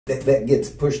that gets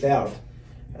pushed out.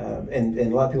 And a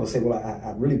lot of people say, well,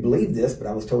 I really believe this, but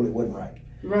I was told it wasn't right.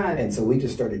 Right. And so we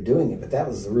just started doing it. But that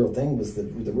was the real thing, was the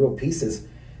real pieces,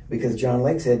 because John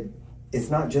Lake said, it's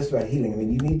not just about healing. I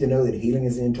mean, you need to know that healing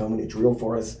is an atonement. It's real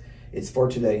for us. It's for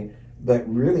today. But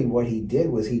really what he did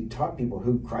was he taught people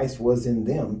who Christ was in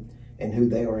them and who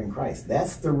they are in Christ.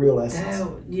 That's the real essence.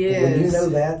 Oh, yes. When you know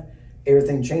that,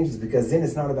 everything changes, because then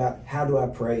it's not about how do I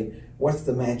pray, what's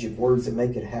the magic words that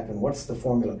make it happen, what's the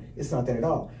formula. It's not that at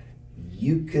all.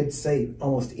 You could say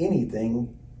almost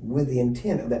anything with the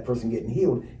intent of that person getting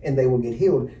healed, and they will get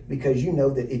healed, because you know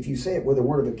that if you say it where the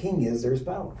word of the king is, there's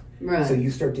power. Right. So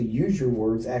you start to use your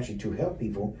words actually to help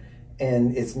people,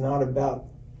 and it's not about,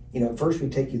 at first we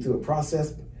take you through a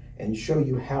process and show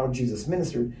you how Jesus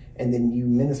ministered, and then you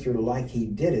minister like he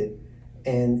did it,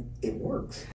 and it works.